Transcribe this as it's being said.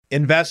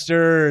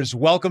Investors,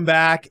 welcome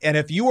back. And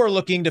if you are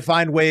looking to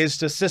find ways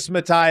to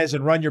systematize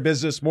and run your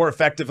business more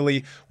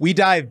effectively, we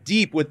dive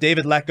deep with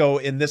David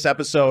Lecko in this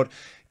episode,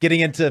 getting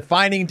into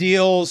finding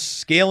deals,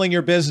 scaling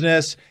your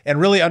business, and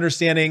really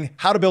understanding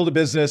how to build a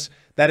business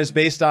that is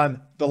based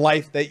on the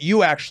life that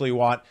you actually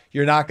want.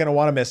 You're not going to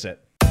want to miss it.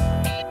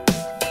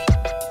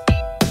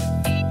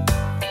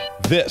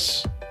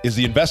 This is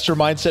the Investor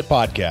Mindset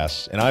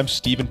Podcast, and I'm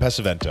Steven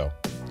Pesavento.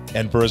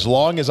 And for as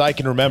long as I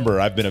can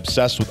remember, I've been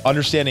obsessed with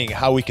understanding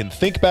how we can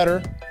think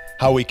better,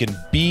 how we can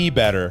be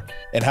better,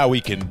 and how we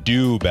can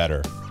do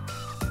better.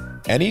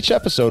 And each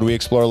episode, we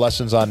explore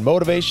lessons on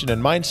motivation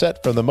and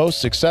mindset from the most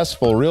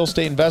successful real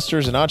estate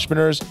investors and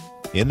entrepreneurs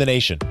in the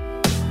nation.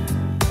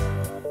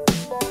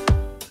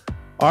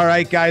 All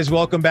right, guys,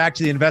 welcome back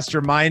to the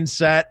Investor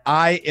Mindset.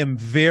 I am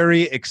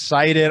very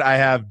excited. I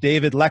have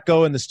David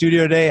Lecko in the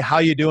studio today. How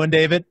you doing,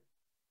 David?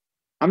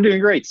 I'm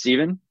doing great,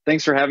 Steven.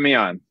 Thanks for having me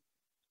on.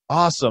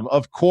 Awesome.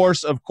 Of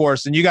course.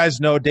 And you guys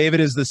know David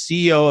is the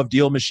CEO of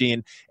Deal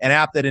Machine, an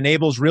app that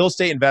enables real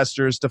estate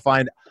investors to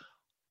find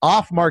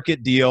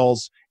off-market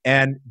deals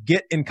and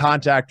get in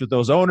contact with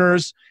those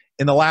owners.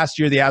 In the last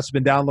year, the app's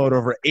been downloaded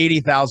over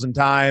 80,000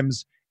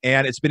 times,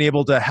 and it's been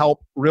able to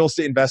help real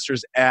estate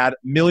investors add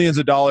millions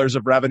of dollars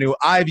of revenue.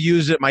 I've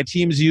used it. My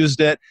team's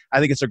used it.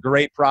 I think it's a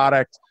great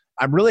product.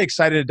 I'm really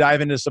excited to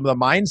dive into some of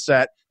the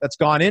mindset that's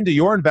gone into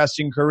your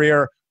investing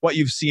career, what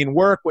you've seen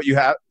work, what you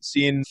have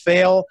seen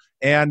fail,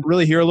 and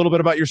really hear a little bit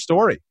about your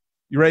story.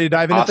 You ready to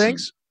dive into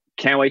things?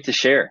 Can't wait to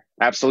share.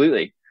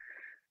 Absolutely.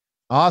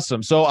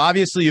 Awesome. So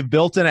obviously you've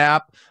built an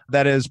app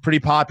that is pretty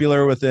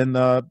popular within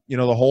the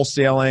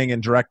wholesaling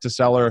and direct to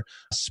seller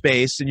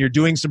space, and you're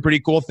doing some pretty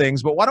cool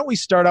things. But why don't we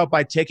start out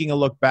by taking a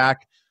look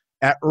back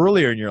at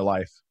earlier in your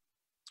life?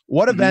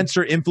 What events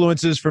or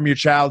influences from your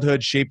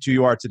childhood shaped who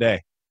you are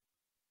today?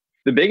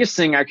 The biggest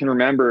thing I can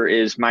remember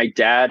is my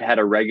dad had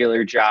a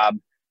regular job,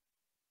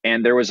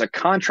 and there was a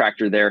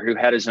contractor there who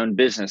had his own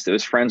business that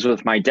was friends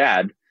with my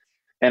dad.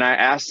 And I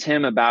asked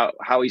him about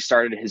how he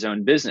started his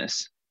own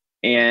business.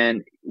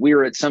 And we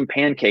were at some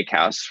pancake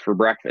house for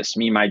breakfast,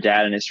 me, my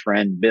dad, and his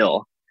friend,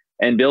 Bill.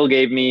 And Bill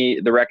gave me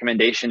the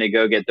recommendation to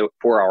go get the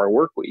 4-hour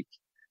work week.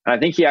 And I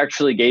think he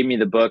actually gave me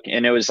the book,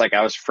 and it was like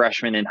I was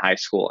freshman in high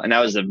school. And that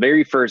was the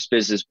very first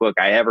business book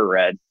I ever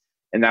read.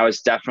 And that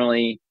was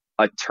definitely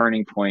a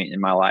turning point in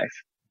my life.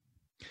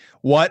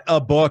 What a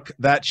book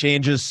that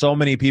changes so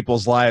many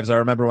people's lives. I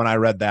remember when I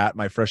read that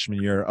my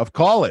freshman year of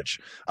college.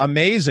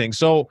 Amazing.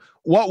 So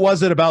what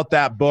was it about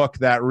that book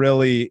that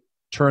really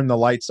turned the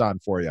lights on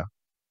for you?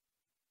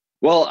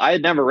 Well, I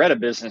had never read a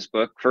business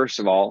book, first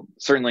of all,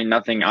 certainly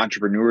nothing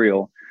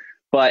entrepreneurial,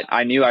 but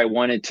I knew I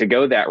wanted to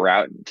go that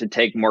route to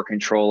take more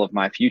control of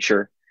my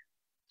future.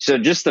 So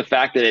just the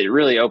fact that it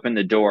really opened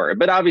the door.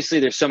 But obviously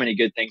there's so many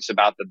good things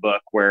about the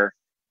book where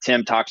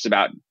Tim talks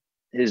about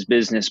his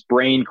business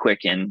Brain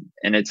Quicken,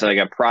 and it's like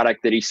a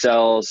product that he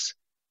sells,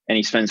 and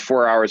he spends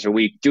 4 hours a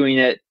week doing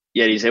it,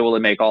 yet he's able to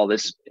make all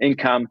this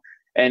income,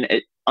 and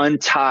it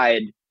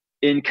untied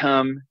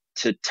income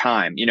to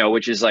time,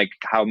 which is like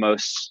how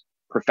most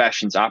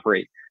professions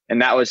operate. And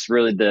that was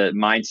really the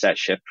mindset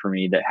shift for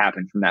me that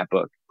happened from that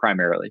book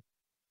primarily.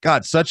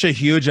 God, such a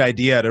huge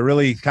idea to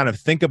really kind of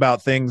think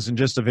about things in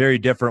just a very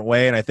different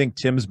way. And I think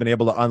Tim's been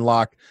able to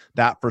unlock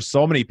that for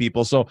so many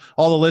people. So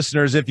all the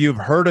listeners, if you've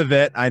heard of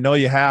it, I know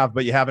you have,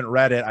 but you haven't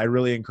read it, I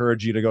really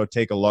encourage you to go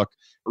take a look.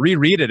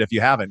 Reread it if you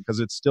haven't, because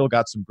it's still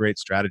got some great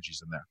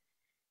strategies in there.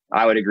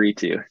 I would agree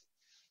too.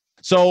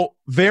 So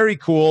very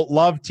cool.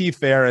 Love T.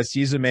 Ferriss.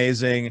 He's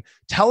amazing.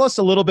 Tell us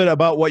a little bit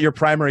about what your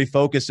primary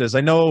focus is.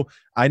 I know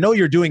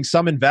you're doing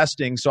some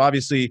investing, so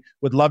obviously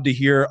would love to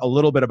hear a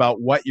little bit about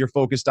what you're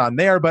focused on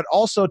there, but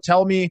also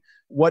tell me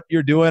what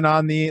you're doing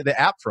on the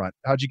app front.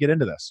 How'd you get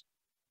into this?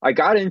 I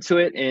got into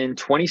it in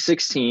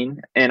 2016,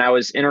 and I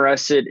was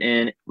interested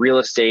in real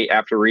estate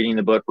after reading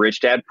the book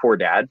Rich Dad, Poor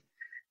Dad.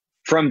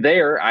 From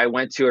there, I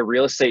went to a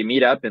real estate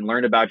meetup and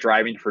learned about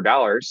driving for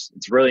dollars.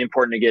 It's really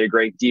important to get a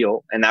great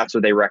deal, and that's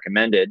what they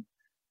recommended.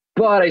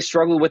 But I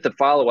struggled with the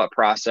follow-up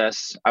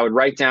process. I would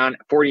write down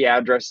 40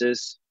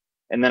 addresses,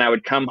 and then I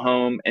would come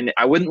home, and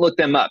I wouldn't look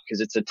them up because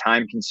it's a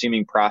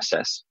time-consuming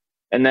process.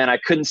 And then I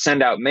couldn't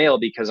send out mail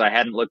because I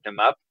hadn't looked them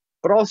up,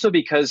 but also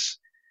because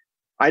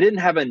I didn't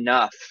have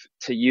enough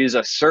to use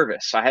a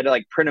service. I had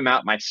to print them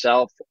out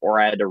myself, or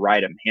I had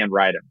to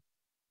handwrite them.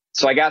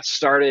 So I got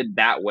started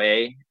that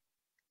way.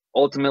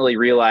 Ultimately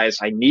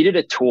realized I needed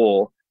a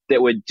tool that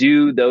would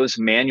do those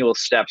manual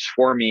steps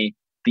for me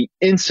the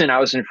instant I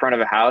was in front of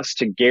a house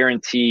to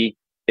guarantee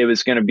it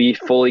was going to be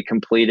fully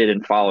completed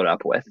and followed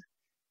up with.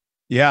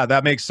 Yeah,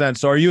 that makes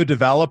sense. So are you a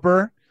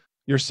developer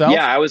yourself?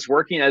 Yeah, I was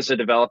working as a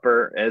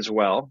developer as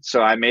well.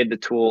 So I made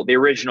the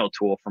original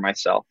tool for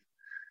myself.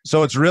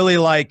 So it's really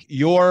like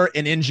you're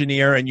an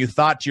engineer and you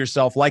thought to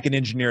yourself, like an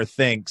engineer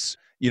thinks,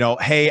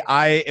 hey,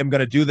 I am going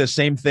to do the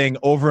same thing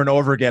over and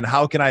over again.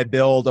 How can I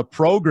build a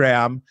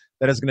program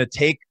that is going to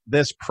take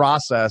this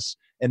process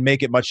and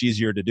make it much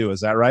easier to do? Is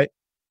that right?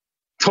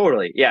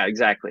 Totally. Yeah,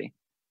 exactly.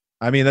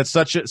 I mean, that's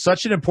such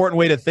an important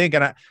way to think.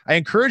 And I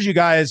encourage you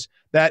guys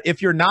that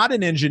if you're not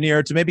an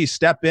engineer, to maybe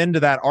step into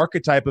that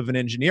archetype of an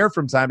engineer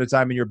from time to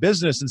time in your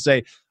business and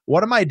say,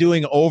 what am I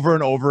doing over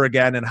and over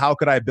again? And how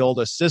could I build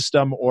a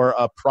system or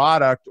a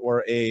product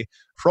or a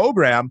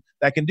program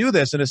that can do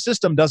this? And a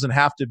system doesn't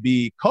have to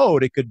be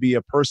code. It could be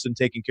a person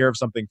taking care of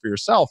something for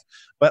yourself.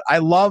 But I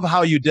love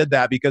how you did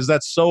that, because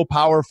that's so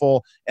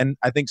powerful. And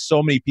I think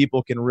so many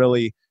people can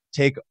really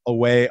take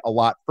away a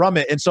lot from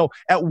it. And so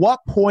at what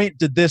point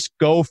did this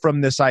go from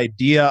this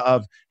idea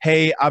of,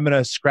 hey, I'm going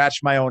to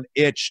scratch my own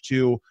itch,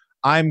 to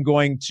I'm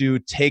going to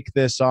take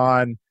this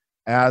on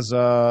as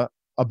a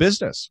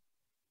business?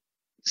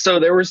 So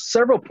there were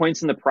several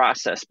points in the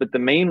process, but the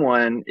main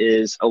one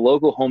is a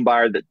local home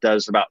buyer that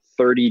does about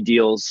 30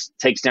 deals,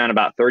 takes down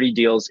about 30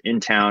 deals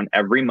in town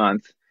every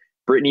month.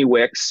 Brittany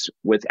Wicks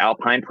with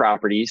Alpine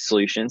Property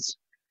Solutions.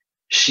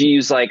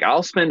 She's like,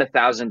 I'll spend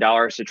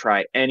 $1,000 to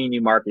try any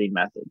new marketing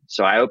method.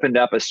 So I opened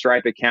up a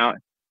Stripe account,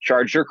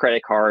 charged her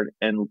credit card,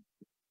 and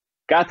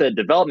got the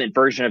development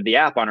version of the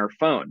app on her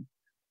phone.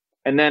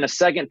 And then a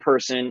second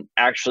person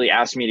actually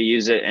asked me to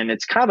use it. And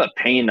it's kind of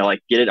a pain to like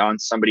get it on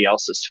somebody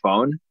else's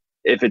phone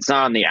if it's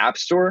not on the App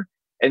Store.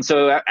 And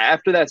so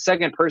after that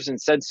second person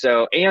said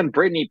so, and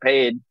Brittany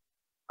paid,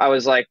 I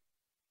was like,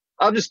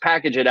 I'll just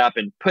package it up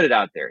and put it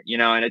out there,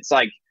 and it's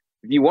like,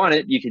 if you want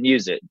it, you can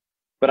use it.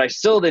 But I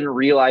still didn't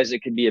realize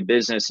it could be a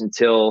business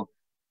until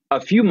a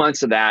few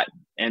months of that,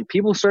 and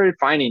people started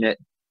finding it.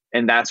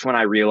 And that's when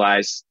I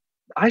realized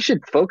I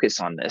should focus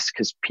on this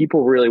because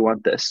people really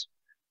want this.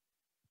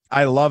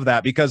 I love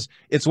that, because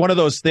it's one of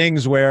those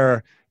things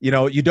where,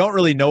 you don't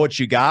really know what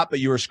you got, but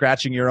you were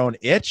scratching your own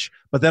itch.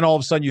 But then all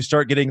of a sudden you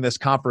start getting this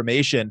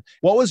confirmation.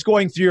 What was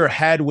going through your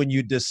head when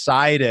you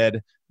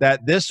decided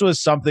that this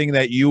was something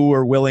that you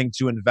were willing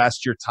to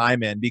invest your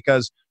time in?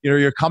 Because,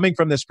 you're coming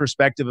from this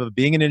perspective of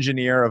being an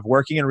engineer, of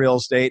working in real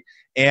estate.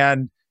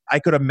 And I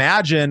could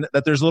imagine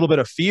that there's a little bit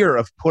of fear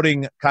of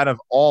putting kind of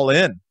all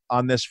in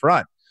on this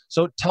front.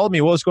 So tell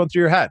me, what was going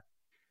through your head?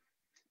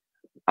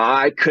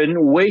 I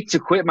couldn't wait to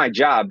quit my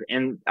job.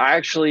 And I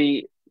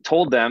actually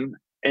told them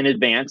in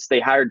advance. They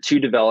hired 2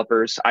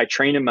 developers. I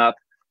trained them up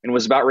and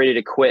was about ready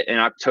to quit in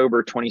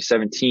October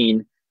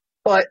 2017.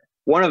 But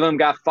one of them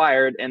got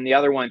fired and the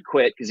other one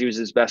quit because he was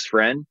his best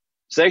friend.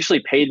 So they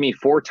actually paid me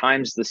 4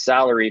 times the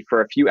salary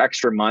for a few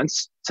extra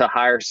months to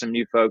hire some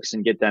new folks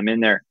and get them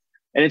in there.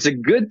 And it's a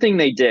good thing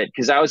they did,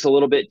 because I was a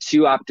little bit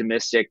too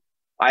optimistic.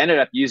 I ended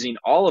up using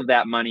all of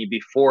that money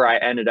before I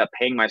ended up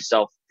paying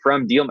myself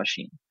from Deal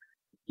Machine,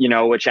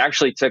 which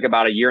actually took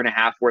about a year and a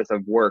half worth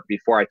of work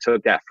before I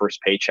took that first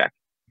paycheck.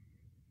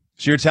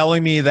 So you're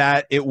telling me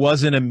that it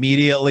wasn't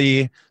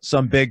immediately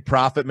some big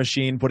profit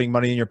machine putting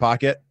money in your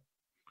pocket?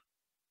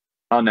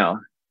 Oh, no.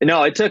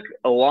 No, it took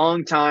a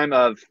long time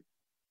of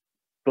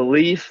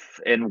belief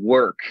and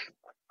work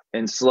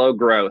and slow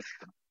growth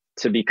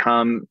to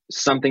become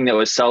something that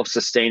was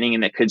self-sustaining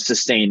and that could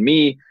sustain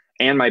me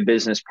and my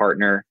business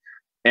partner.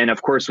 And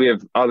of course, we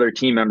have other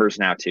team members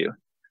now too.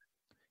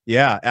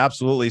 Yeah,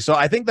 absolutely. So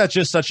I think that's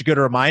just such a good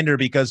reminder,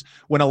 because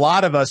when a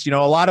lot of us, a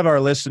lot of our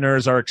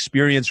listeners are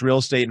experienced real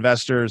estate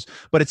investors,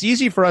 but it's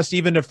easy for us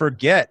even to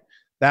forget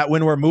that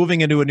when we're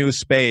moving into a new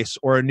space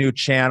or a new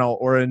channel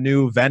or a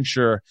new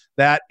venture,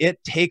 that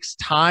it takes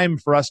time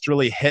for us to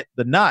really hit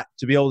the nut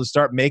to be able to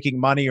start making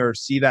money or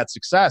see that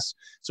success.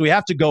 So we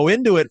have to go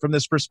into it from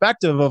this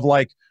perspective of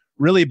like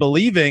really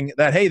believing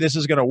that, hey, this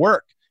is going to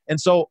work. And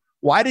so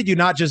why did you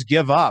not just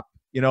give up,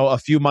 a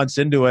few months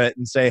into it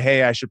and say,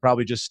 hey, I should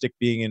probably just stick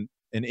being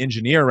an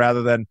engineer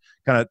rather than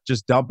kind of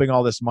just dumping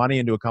all this money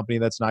into a company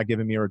that's not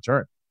giving me a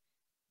return?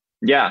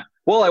 Yeah.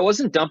 Well, I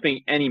wasn't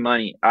dumping any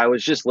money. I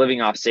was just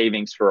living off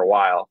savings for a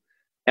while.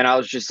 And I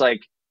was just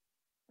like,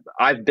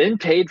 I've been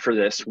paid for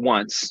this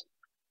once,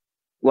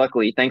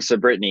 luckily, thanks to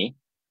Brittany.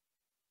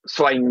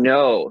 So I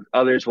know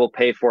others will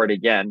pay for it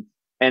again.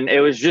 And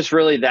it was just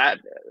really that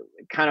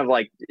kind of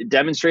like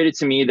demonstrated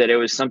to me that it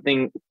was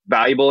something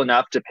valuable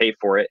enough to pay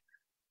for it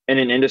in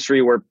an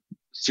industry where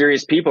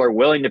serious people are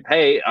willing to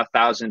pay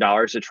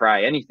 $1,000 to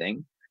try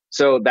anything.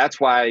 So that's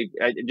why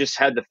I just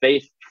had the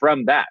faith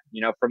from that,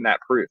 from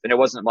that proof. And it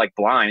wasn't like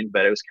blind,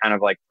 but it was kind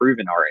of like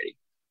proven already.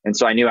 And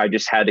so I knew I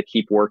just had to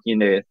keep working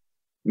to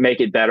make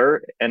it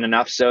better and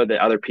enough so that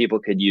other people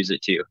could use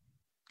it too.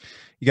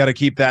 You got to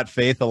keep that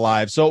faith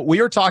alive. So we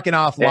were talking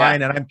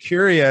offline, and I'm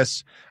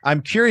curious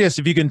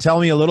if you can tell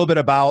me a little bit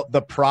about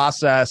the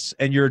process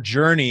and your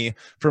journey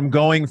from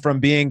going from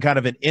being kind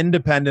of an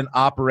independent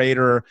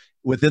operator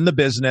within the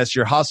business,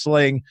 you're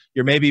hustling,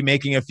 you're maybe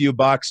making a few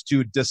bucks,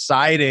 to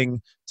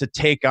deciding to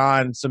take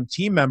on some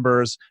team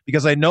members,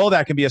 because I know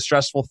that can be a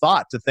stressful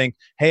thought to think,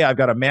 hey, I've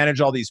got to manage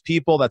all these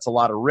people. That's a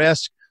lot of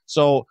risk.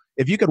 So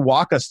if you could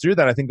walk us through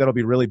that, I think that'll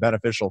be really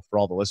beneficial for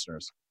all the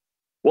listeners.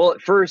 Well,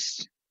 at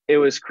first, it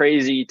was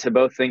crazy to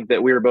both think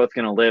that we were both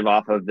going to live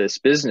off of this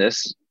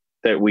business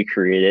that we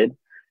created.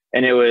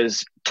 And it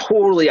was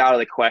totally out of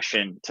the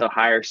question to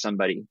hire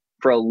somebody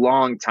for a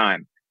long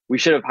time. We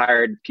should have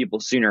hired people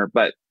sooner,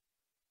 but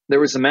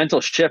there was a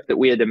mental shift that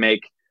we had to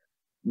make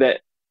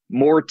that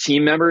more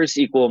team members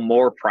equal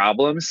more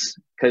problems,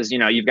 because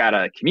you've got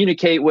to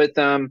communicate with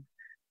them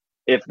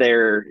if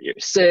they're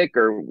sick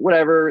or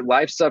whatever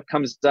life stuff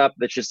comes up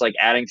that's just like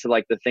adding to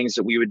like the things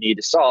that we would need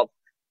to solve.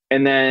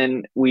 And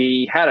then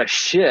we had a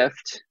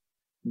shift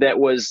that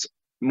was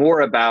more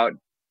about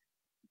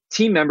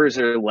team members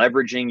are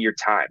leveraging your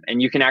time,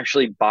 and you can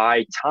actually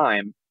buy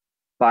time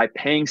by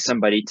paying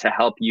somebody to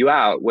help you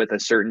out with a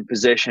certain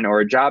position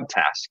or a job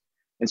task.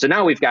 And so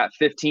now we've got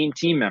 15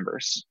 team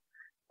members,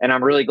 and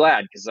I'm really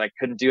glad, because I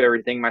couldn't do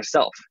everything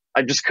myself.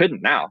 I just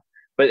couldn't now.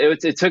 But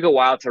it took a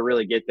while to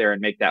really get there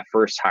and make that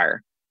first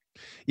hire.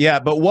 Yeah,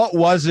 but what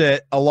was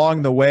it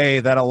along the way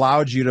that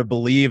allowed you to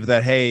believe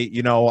that, hey,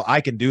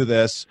 I can do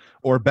this,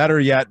 or better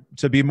yet,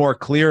 to be more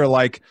clear,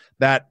 like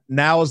that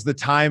now is the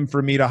time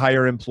for me to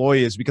hire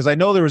employees? Because I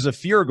know there was a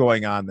fear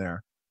going on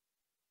there.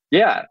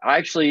 Yeah, I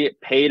actually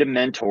paid a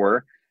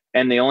mentor,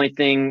 and the only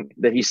thing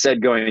that he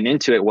said going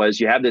into it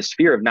was, you have this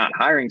fear of not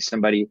hiring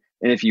somebody,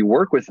 and if you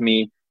work with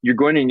me, you're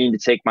going to need to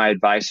take my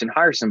advice and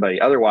hire somebody.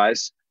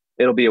 Otherwise,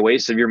 it'll be a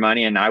waste of your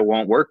money and I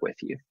won't work with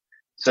you.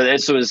 So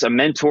this was a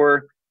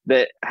mentor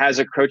that has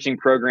a coaching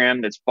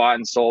program that's bought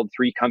and sold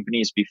 3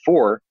 companies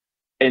before.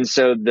 And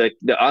so the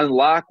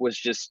unlock was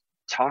just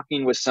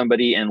talking with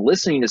somebody and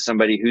listening to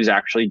somebody who's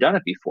actually done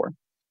it before.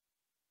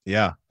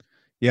 Yeah.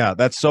 Yeah,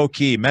 that's so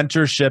key.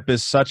 Mentorship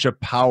is such a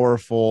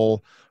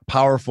powerful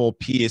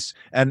piece.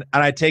 And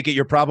I take it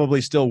you're probably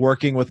still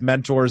working with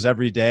mentors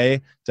every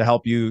day to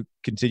help you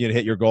continue to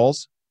hit your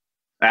goals.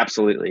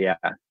 Absolutely. Yeah.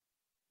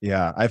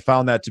 Yeah, I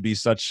found that to be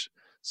such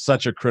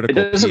a It critical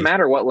doesn't piece.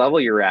 matter what level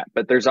you're at,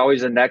 but there's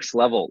always a next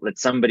level that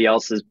somebody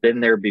else has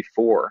been there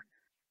before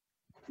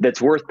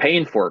that's worth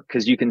paying for,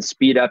 because you can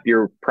speed up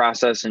your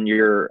process and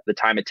the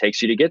time it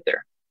takes you to get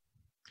there.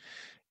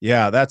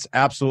 Yeah, that's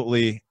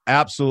absolutely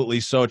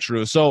so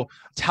true. So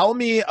tell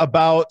me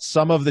about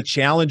some of the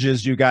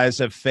challenges you guys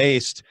have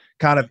faced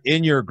kind of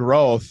in your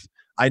growth.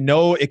 I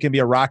know it can be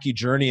a rocky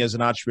journey as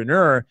an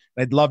entrepreneur,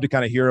 and I'd love to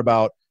kind of hear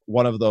about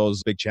one of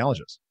those big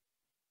challenges.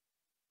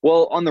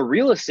 Well, on the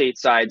real estate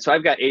side, so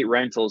I've got 8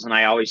 rentals, and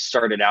I always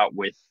started out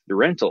with the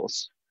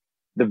rentals.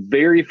 The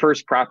very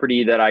first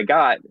property that I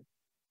got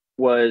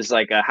was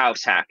like a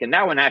house hack, and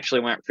that one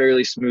actually went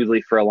fairly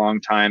smoothly for a long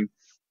time.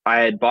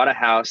 I had bought a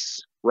house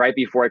right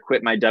before I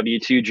quit my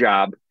W-2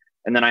 job,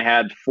 and then I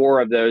had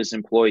 4 of those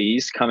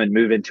employees come and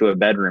move into a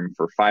bedroom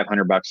for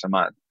 $500 a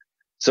month.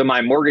 So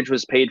my mortgage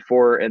was paid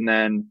for, and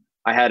then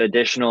I had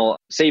additional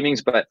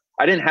savings, but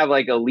I didn't have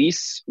like a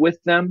lease with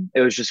them.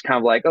 It was just kind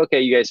of like, okay,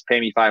 you guys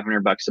pay me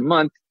 $500 a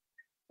month.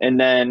 And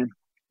then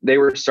they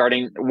were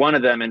starting, one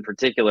of them in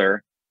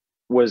particular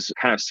was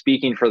kind of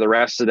speaking for the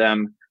rest of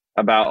them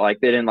about like,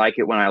 they didn't like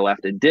it when I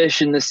left a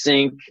dish in the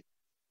sink,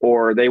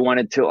 or they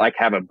wanted to like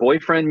have a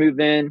boyfriend move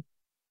in.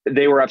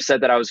 They were upset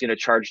that I was going to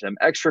charge them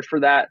extra for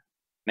that.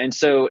 And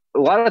so a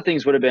lot of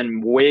things would have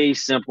been way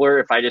simpler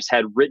if I just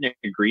had written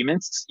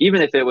agreements,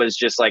 even if it was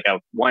just like a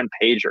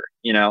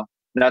 1-pager,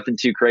 nothing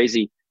too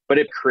crazy. But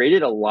it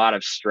created a lot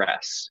of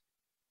stress.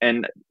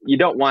 And you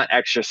don't want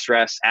extra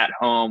stress at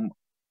home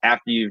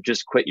after you've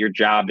just quit your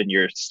job and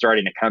you're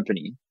starting a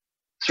company.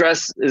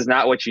 Stress is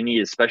not what you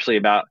need, especially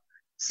about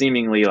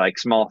seemingly like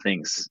small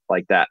things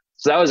like that.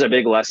 So that was a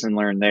big lesson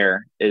learned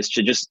there, is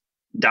to just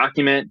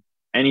document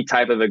any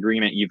type of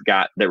agreement you've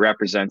got that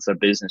represents a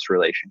business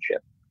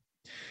relationship.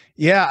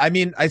 Yeah, I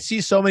mean, I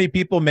see so many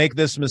people make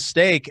this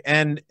mistake,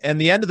 and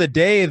the end of the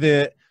day,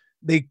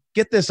 they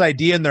get this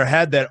idea in their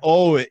head that,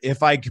 oh,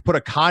 if I put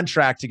a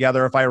contract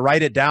together, if I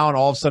write it down,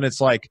 all of a sudden it's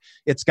like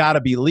it's got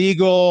to be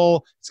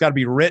legal, it's got to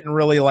be written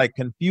really like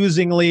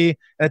confusingly.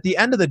 And at the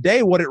end of the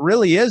day, what it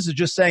really is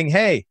just saying,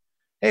 hey,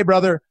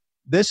 brother,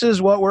 this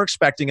is what we're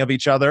expecting of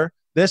each other.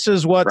 This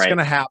is what's going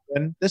to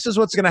happen. This is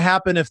what's going to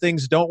happen if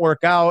things don't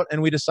work out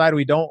and we decide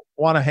we don't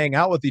want to hang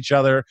out with each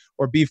other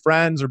or be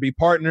friends or be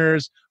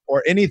partners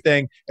or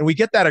anything. And we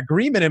get that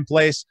agreement in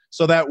place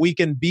so that we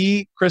can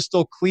be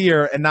crystal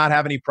clear and not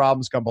have any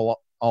problems come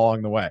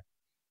along the way.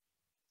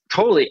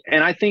 Totally.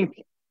 And I think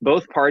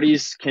both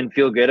parties can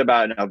feel good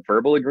about a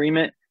verbal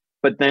agreement,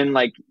 but then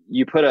like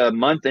you put a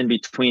month in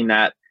between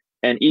that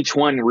and each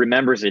one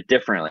remembers it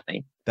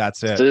differently.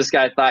 That's it. So this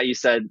guy thought you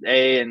said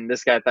A and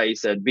this guy thought you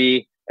said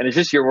B, and it's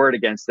just your word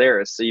against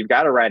theirs. So you've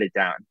got to write it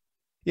down.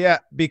 Yeah,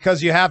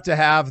 because you have to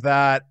have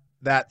that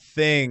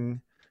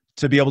thing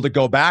to be able to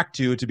go back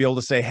to be able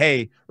to say,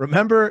 hey,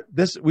 remember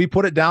this, we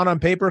put it down on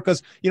paper.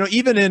 Because,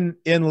 even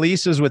in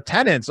leases with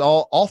tenants,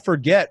 I'll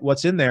forget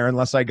what's in there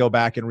unless I go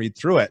back and read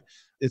through it.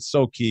 It's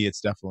so key. It's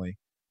definitely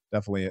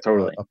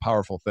Totally a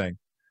powerful thing.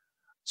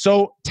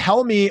 So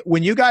tell me,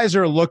 when you guys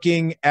are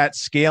looking at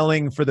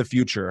scaling for the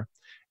future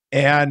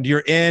and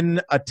you're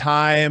in a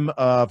time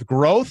of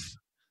growth,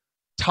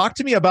 talk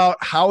to me about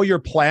how you're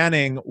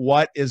planning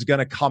what is going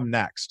to come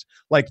next.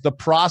 Like the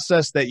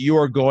process that you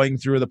are going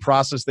through, the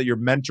process that your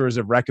mentors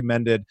have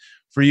recommended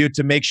for you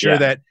to make sure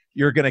that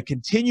you're going to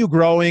continue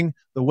growing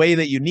the way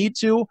that you need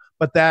to,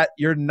 but that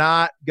you're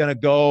not going to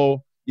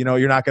go,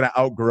 you're not going to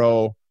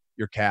outgrow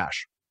your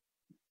cash.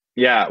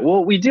 Yeah.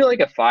 Well, we do like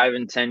a 5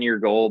 and 10 year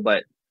goal,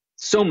 but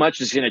so much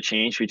is going to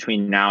change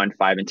between now and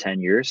 5 and 10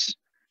 years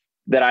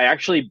that I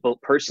actually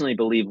personally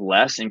believe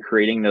less in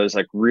creating those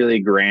like really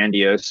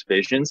grandiose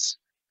visions.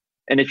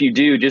 And if you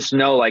do, just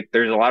know like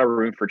there's a lot of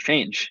room for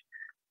change.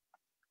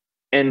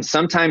 And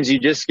sometimes you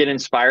just get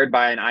inspired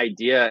by an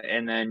idea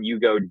and then you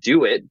go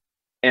do it.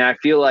 And I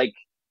feel like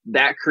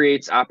that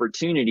creates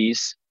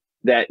opportunities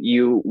that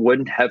you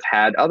wouldn't have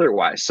had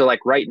otherwise. So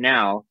like right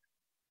now,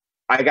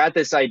 I got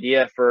this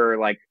idea for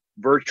like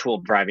virtual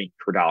driving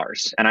for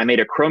dollars. And I made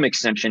a Chrome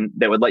extension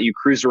that would let you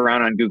cruise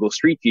around on Google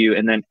Street View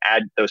and then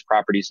add those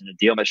properties in a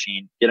deal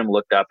machine, get them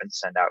looked up and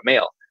send out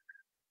mail.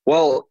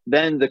 Well,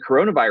 then the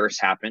coronavirus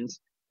happened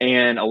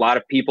and a lot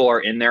of people are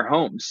in their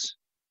homes.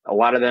 A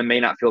lot of them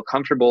may not feel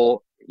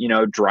comfortable,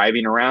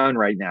 driving around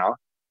right now.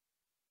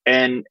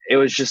 And it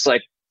was just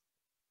like,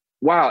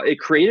 wow, it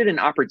created an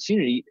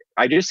opportunity.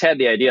 I just had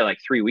the idea like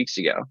 3 weeks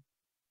ago,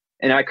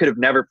 and I could have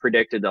never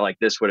predicted that like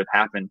this would have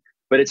happened.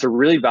 But it's a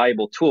really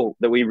valuable tool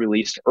that we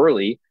released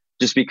early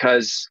just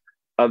because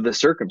of the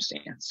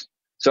circumstance.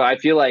 So I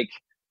feel like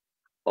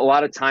a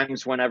lot of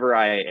times whenever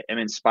I am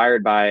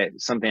inspired by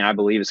something I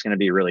believe is going to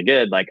be really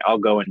good, like I'll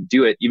go and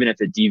do it, even if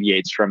it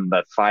deviates from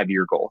the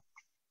 5-year goal.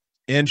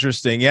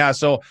 Interesting. Yeah.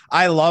 So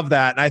I love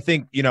that. And I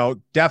think,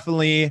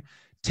 definitely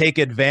take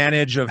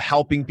advantage of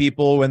helping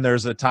people when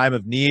there's a time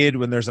of need,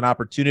 when there's an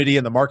opportunity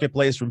in the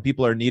marketplace, when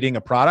people are needing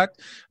a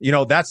product.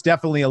 That's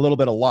definitely a little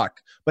bit of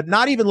luck, but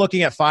not even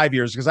looking at 5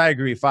 years, because I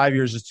agree 5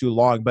 years is too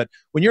long. But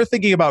when you're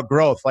thinking about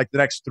growth, like the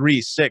next 3,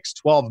 6,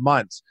 12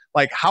 months,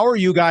 like how are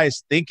you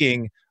guys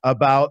thinking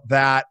about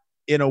that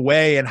in a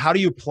way? And how do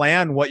you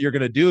plan what you're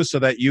going to do so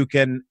that you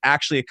can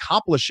actually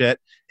accomplish it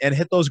and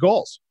hit those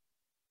goals?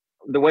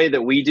 The way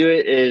that we do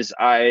it is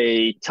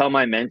I tell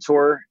my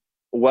mentor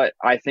what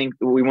I think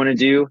we want to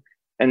do.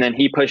 And then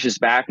he pushes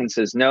back and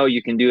says, no,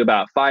 you can do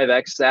about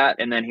 5x that.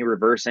 And then he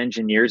reverse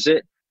engineers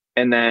it.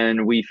 And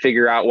then we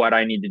figure out what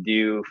I need to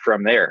do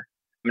from there.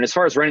 I mean, as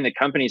far as running the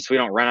company, so we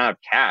don't run out of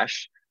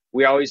cash,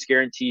 we always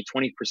guarantee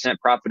 20%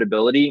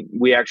 profitability.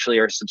 We actually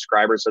are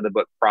subscribers of the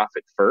book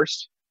Profit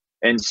First.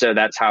 And so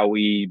that's how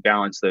we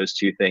balance those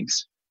two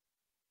things.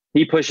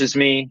 He pushes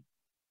me,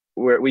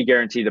 we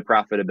guarantee the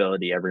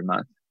profitability every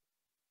month.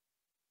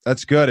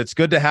 That's good. It's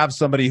good to have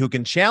somebody who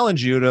can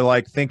challenge you to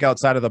like think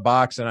outside of the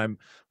box. And I'm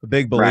a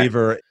big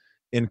believer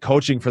in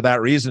coaching for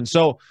that reason.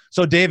 So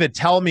David,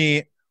 tell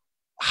me,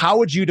 how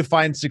would you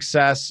define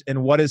success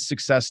and what is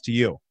success to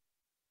you?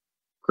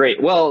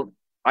 Great. Well,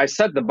 I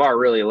set the bar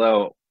really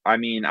low. I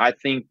mean, I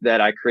think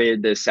that I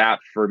created this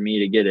app for me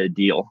to get a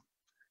deal,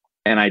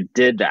 and I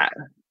did that.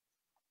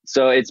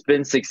 So it's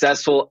been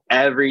successful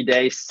every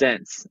day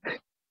since.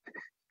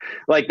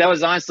 Like that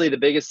was honestly the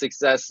biggest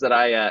success that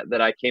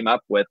I came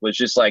up with, was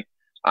just like,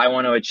 I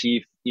want to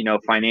achieve,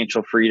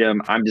 financial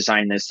freedom. I'm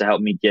designing this to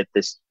help me get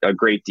a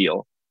great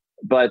deal.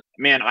 But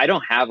man, I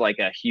don't have like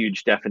a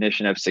huge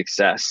definition of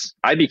success.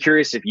 I'd be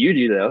curious if you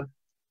do though.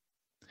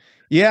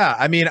 Yeah.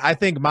 I mean, I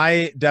think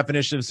my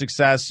definition of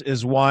success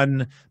is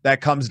one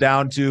that comes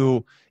down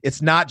to,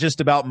 it's not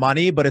just about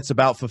money, but it's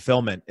about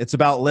fulfillment. It's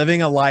about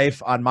living a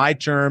life on my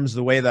terms,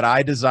 the way that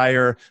I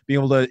desire, being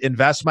able to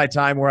invest my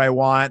time where I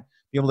want,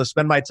 be able to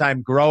spend my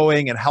time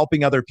growing and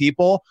helping other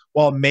people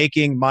while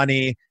making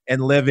money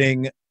and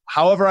living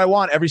however I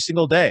want every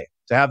single day.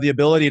 To have the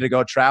ability to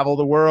go travel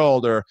the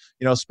world, or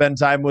spend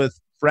time with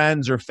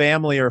friends or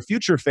family or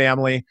future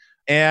family,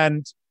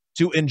 and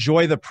to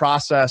enjoy the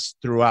process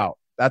throughout.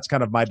 That's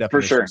kind of my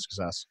definition of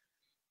success.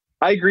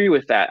 I agree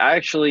with that. I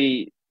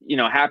actually,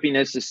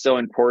 happiness is so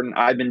important.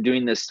 I've been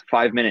doing this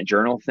 5-minute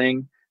journal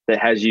thing that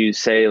has you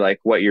say like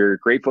what you're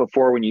grateful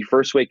for when you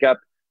first wake up.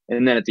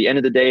 And then at the end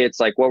of the day,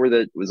 it's like, what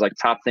was like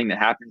top thing that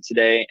happened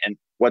today, and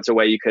what's a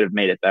way you could have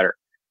made it better.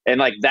 And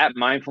like that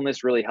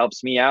mindfulness really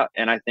helps me out.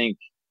 And I think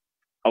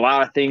a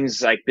lot of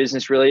things like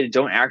business related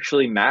don't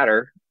actually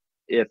matter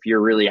if you're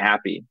really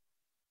happy.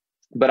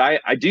 But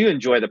I do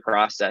enjoy the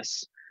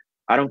process.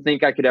 I don't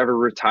think I could ever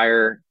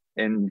retire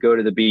and go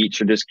to the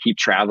beach or just keep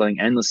traveling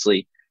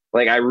endlessly.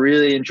 Like I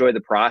really enjoy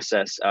the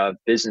process of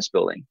business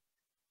building.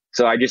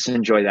 So I just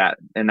enjoy that,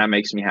 and that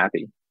makes me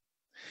happy.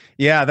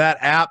 Yeah, that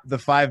app, the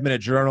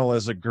 5-minute journal,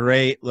 is a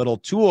great little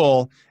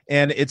tool,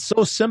 and it's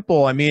so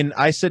simple. I mean,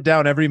 I sit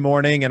down every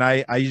morning and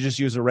I just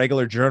use a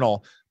regular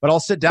journal, but I'll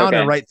sit down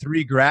and write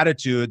 3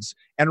 gratitudes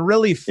and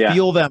really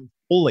feel them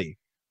fully,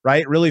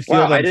 right? Really feel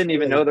them. I didn't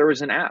even know there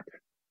was an app.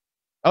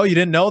 Oh, you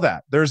didn't know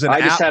that? There's an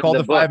app called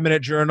the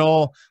 5-minute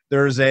journal.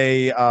 There's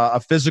a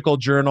physical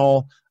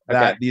journal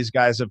that these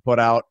guys have put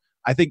out.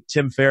 I think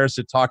Tim Ferriss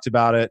had talked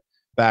about it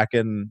back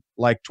in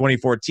like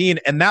 2014,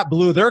 and that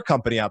blew their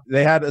company up.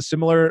 They had a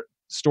similar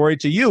story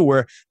to you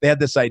where they had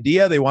this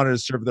idea, they wanted to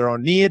serve their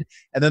own need,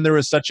 and then there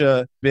was such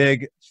a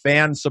big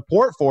fan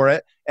support for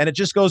it. And it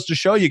just goes to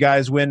show you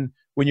guys, when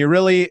you're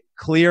really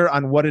clear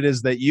on what it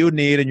is that you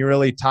need and you're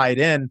really tied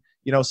in,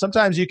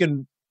 sometimes you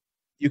can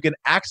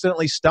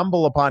accidentally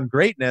stumble upon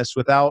greatness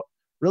without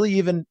really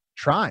even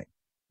trying.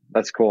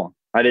 That's cool.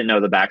 I didn't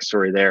know the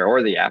backstory there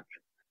or the app.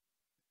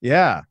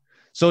 Yeah.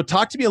 So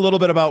talk to me a little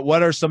bit about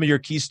what are some of your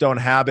keystone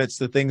habits,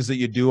 the things that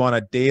you do on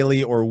a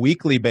daily or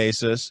weekly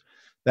basis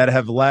that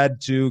have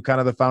led to kind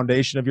of the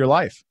foundation of your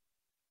life.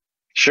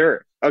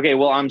 Sure. Okay.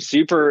 Well, I'm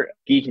super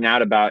geeking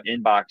out about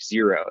Inbox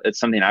Zero. It's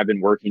something I've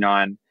been working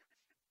on.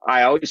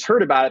 I always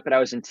heard about it, but I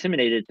was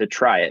intimidated to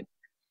try it.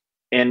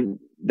 And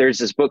there's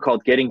this book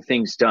called Getting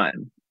Things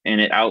Done, and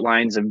it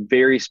outlines a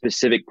very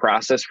specific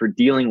process for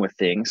dealing with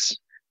things.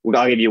 Well,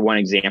 I'll give you one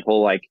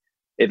example. Like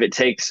if it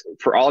takes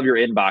for all of your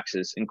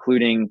inboxes,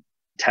 including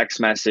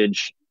text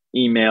message,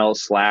 email,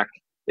 Slack,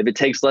 if it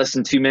takes less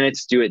than 2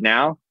 minutes, do it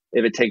now.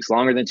 If it takes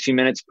longer than 2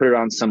 minutes, put it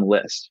on some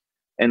list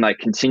and like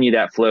continue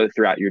that flow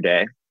throughout your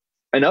day.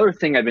 Another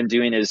thing I've been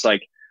doing is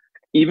like,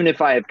 even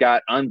if I have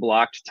got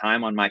unblocked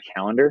time on my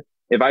calendar,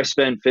 if I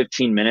spend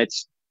 15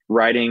 minutes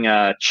writing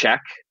a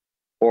check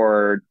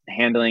or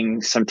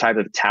handling some type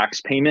of tax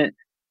payment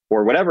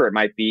or whatever it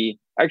might be,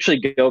 actually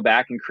go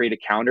back and create a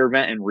calendar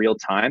event in real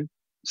time.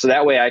 So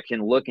that way I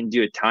can look and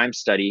do a time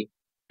study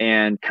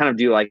and kind of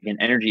do like an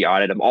energy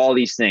audit of all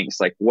these things.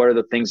 Like what are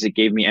the things that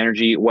gave me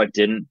energy, what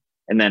didn't?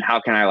 And then how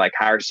can I like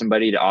hire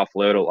somebody to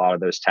offload a lot of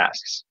those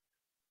tasks?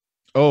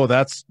 Oh,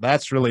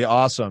 that's really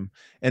awesome.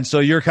 And so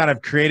you're kind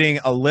of creating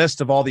a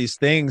list of all these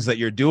things that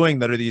you're doing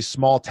that are these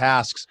small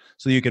tasks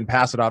so you can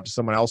pass it off to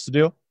someone else to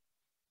do?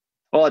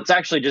 Well, it's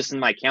actually just in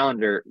my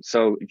calendar.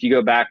 So if you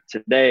go back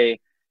today,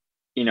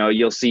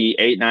 you'll see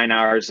 8, 9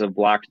 hours of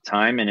blocked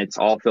time and it's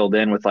all filled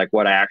in with like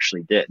what I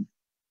actually did.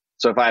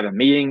 So if I have a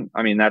meeting,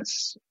 I mean,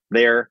 that's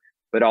there,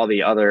 but all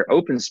the other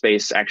open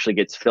space actually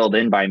gets filled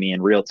in by me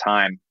in real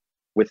time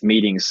with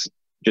meetings,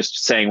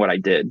 just saying what I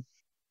did.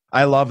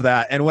 I love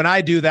that. And when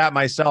I do that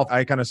myself,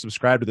 I kind of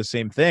subscribe to the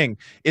same thing.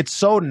 It's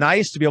so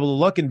nice to be able to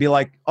look and be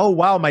like, oh,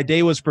 wow, my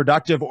day was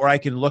productive. Or I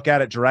can look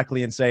at it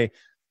directly and say,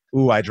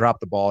 ooh, I dropped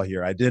the ball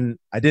here. I didn't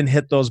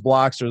hit those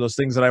blocks or those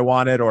things that I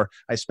wanted, or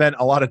I spent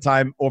a lot of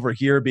time over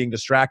here being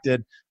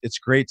distracted. It's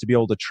great to be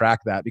able to track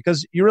that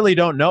because you really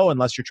don't know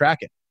unless you're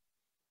tracking.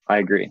 I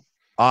agree.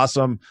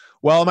 Awesome.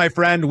 Well, my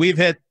friend, we've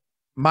hit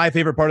my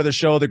favorite part of the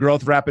show, the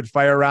growth rapid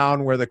fire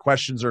round, where the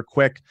questions are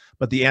quick,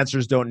 but the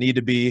answers don't need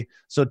to be.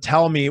 So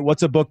tell me,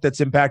 what's a book that's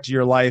impacted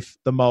your life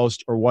the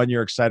most or one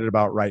you're excited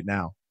about right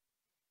now?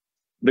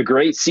 The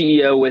Great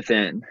CEO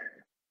Within.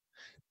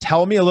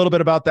 Tell me a little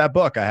bit about that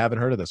book. I haven't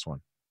heard of this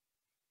one.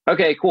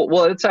 Okay, cool.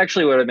 Well, it's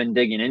actually what I've been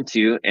digging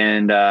into.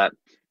 And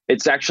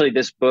it's actually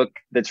this book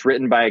that's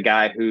written by a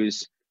guy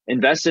who's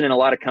invested in a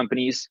lot of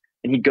companies.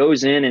 And he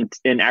goes in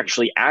and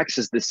actually acts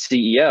as the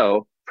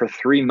CEO for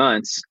 3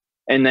 months.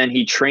 And then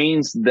he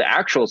trains the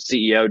actual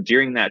CEO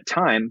during that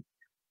time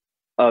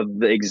of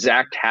the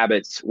exact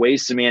habits,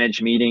 ways to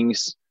manage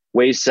meetings,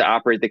 ways to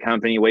operate the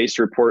company, ways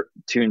to report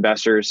to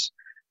investors.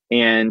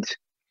 And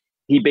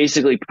he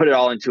basically put it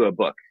all into a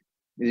book.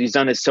 He's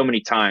done this so many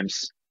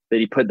times that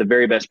he put the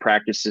very best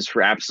practices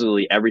for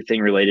absolutely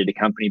everything related to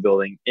company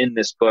building in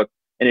this book.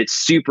 And it's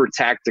super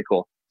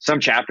tactical. Some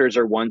chapters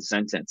are one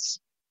sentence.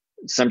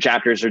 Some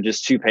chapters are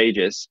just 2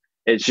 pages.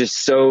 It's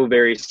just so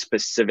very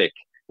specific,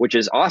 which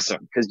is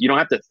awesome because you don't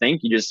have to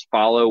think, you just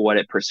follow what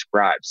it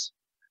prescribes.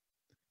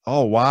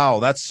 Oh, wow.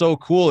 That's so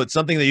cool. It's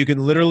something that you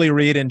can literally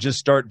read and just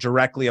start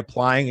directly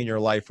applying in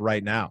your life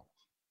right now.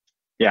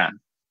 Yeah.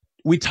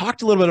 We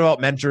talked a little bit about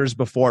mentors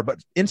before, but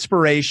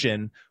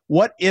inspiration,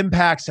 what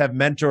impacts have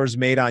mentors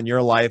made on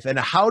your life? And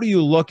how do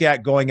you look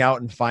at going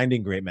out and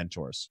finding great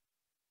mentors?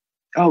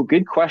 Oh,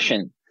 good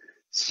question.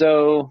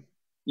 So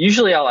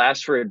usually I'll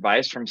ask for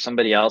advice from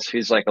somebody else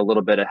who's like a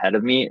little bit ahead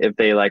of me if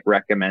they like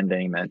recommend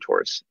any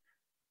mentors.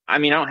 I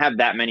mean, I don't have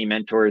that many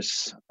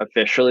mentors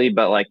officially,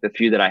 but like the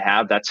few that I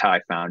have, that's how I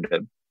found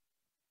them.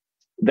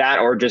 That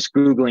or just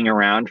Googling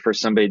around for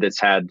somebody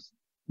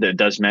that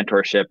does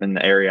mentorship in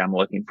the area I'm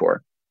looking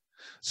for.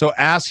 So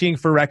asking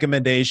for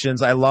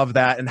recommendations, I love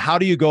that. And how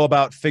do you go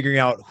about figuring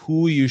out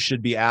who you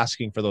should be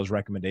asking for those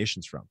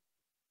recommendations from?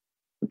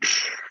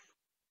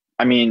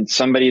 I mean,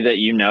 somebody that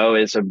you know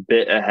is a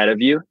bit ahead of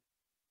you.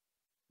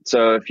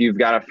 So if you've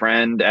got a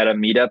friend at a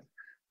meetup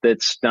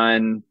that's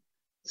done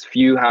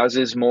few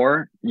houses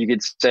more, you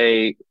could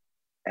say,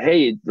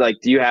 hey, like,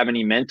 do you have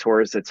any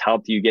mentors that's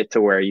helped you get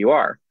to where you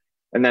are?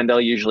 And then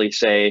they'll usually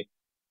say,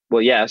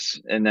 well, yes.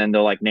 And then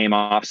they'll like name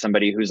off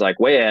somebody who's like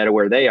way ahead of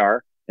where they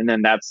are. And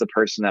then that's the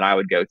person that I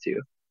would go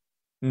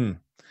to.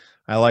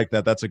 I like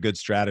that. That's a good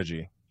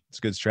strategy. It's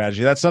a good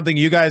strategy. That's something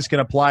you guys can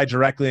apply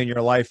directly in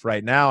your life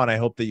right now. And I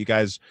hope that you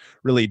guys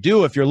really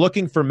do. If you're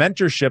looking for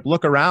mentorship,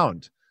 look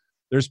around.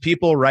 There's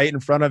people right in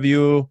front of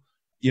you,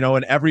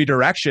 in every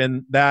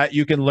direction that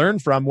you can learn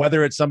from,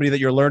 whether it's somebody that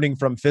you're learning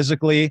from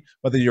physically,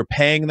 whether you're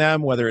paying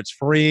them, whether it's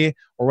free,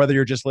 or whether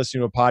you're just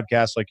listening to a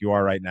podcast like you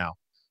are right now.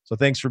 So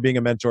thanks for being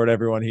a mentor to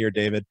everyone here,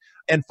 David.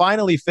 And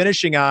finally,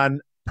 finishing on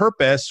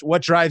purpose,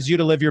 what drives you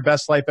to live your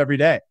best life every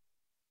day?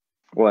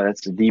 Well,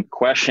 that's a deep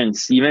question,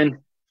 Stephen.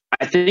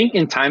 I think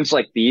in times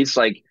like these,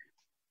 like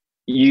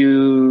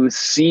you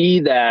see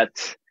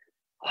that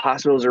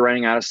hospitals are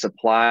running out of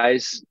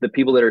supplies. The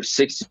people that are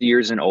 60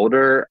 years and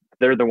older,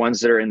 they're the ones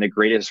that are in the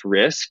greatest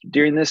risk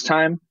during this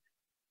time.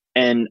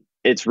 And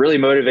it's really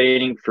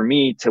motivating for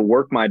me to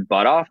work my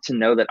butt off to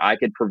know that I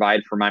could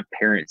provide for my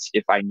parents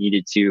if I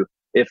needed to,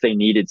 if they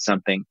needed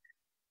something.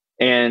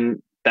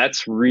 And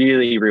that's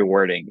really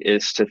rewarding,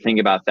 is to think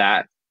about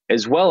that,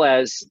 as well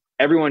as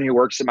everyone who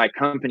works at my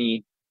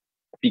company,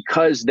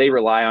 because they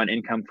rely on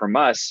income from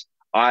us,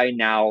 I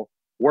now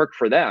work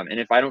for them. And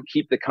if I don't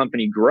keep the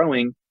company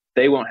growing,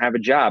 they won't have a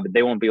job.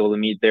 They won't be able to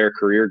meet their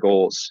career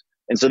goals.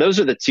 And so those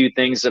are the two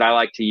things that I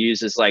like to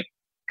use as like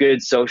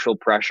good social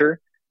pressure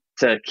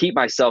to keep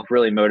myself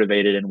really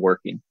motivated and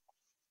working.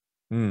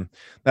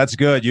 That's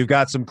good. You've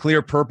got some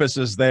clear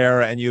purposes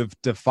there, and you've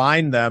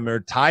defined them or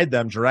tied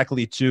them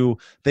directly to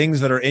things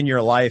that are in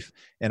your life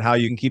and how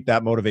you can keep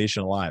that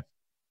motivation alive.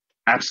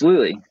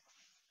 Absolutely.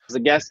 Does the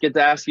guest get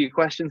to ask you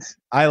questions?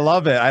 I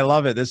love it. I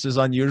love it. This is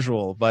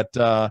unusual, but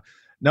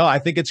no, I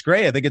think it's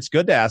great. I think it's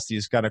good to ask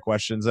these kind of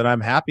questions, and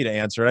I'm happy to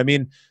answer it. I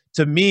mean,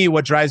 to me,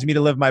 what drives me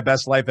to live my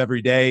best life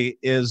every day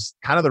is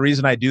kind of the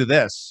reason I do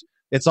this.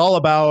 It's all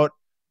about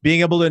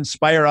being able to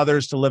inspire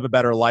others to live a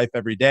better life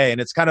every day.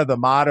 And it's kind of the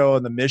motto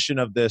and the mission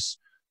of this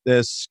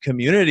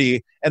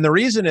community. And the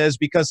reason is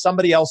because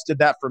somebody else did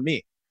that for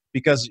me.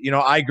 Because,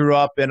 I grew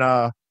up in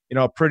a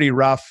pretty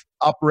rough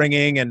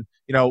upbringing, and,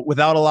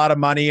 without a lot of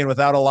money and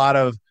without a lot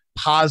of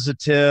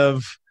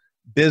positive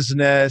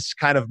business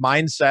kind of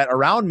mindset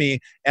around me.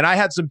 And I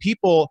had some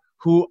people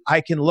who I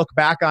can look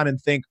back on and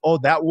think, oh,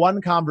 that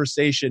one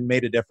conversation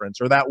made a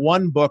difference, or that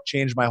one book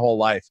changed my whole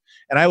life.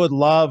 And I would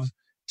love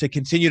to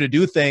continue to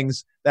do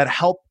things that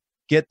help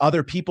get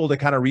other people to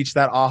kind of reach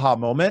that aha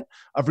moment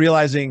of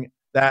realizing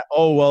that,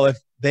 oh, well, if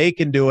they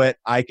can do it,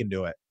 I can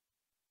do it.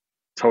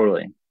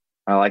 Totally.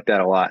 I like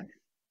that a lot.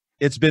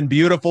 It's been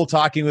beautiful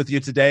talking with you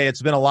today.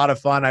 It's been a lot of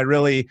fun. I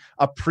really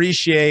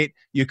appreciate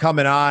you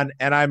coming on,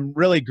 and I'm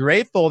really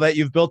grateful that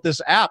you've built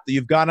this app, that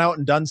you've gone out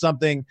and done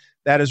something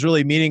that is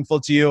really meaningful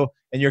to you,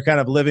 and you're kind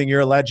of living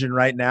your legend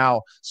right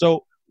now.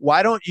 So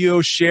why don't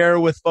you share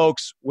with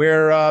folks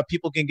where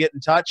people can get in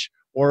touch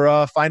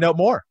or find out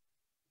more?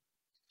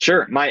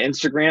 Sure. My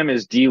Instagram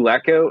is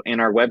Lecko,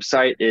 and our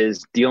website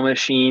is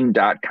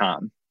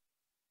dealmachine.com.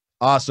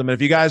 Awesome. And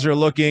if you guys are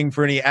looking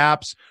for any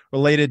apps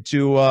related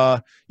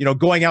to,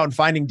 going out and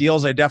finding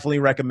deals, I definitely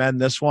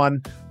recommend this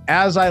one.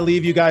 As I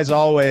leave you guys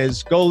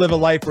always, go live a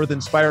life worth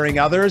inspiring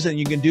others. And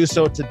you can do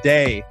so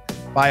today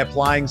by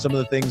applying some of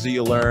the things that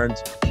you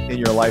learned in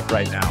your life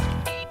right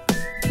now.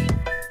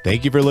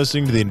 Thank you for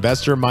listening to the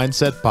Investor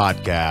Mindset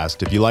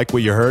Podcast. If you like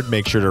what you heard,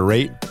 make sure to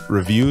rate,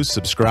 review,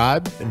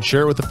 subscribe, and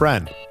share it with a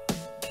friend.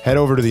 Head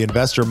over to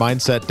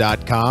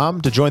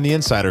theinvestormindset.com to join the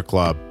Insider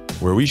Club,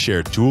 where we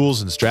share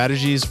tools and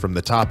strategies from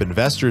the top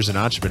investors and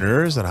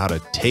entrepreneurs on how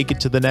to take it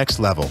to the next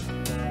level.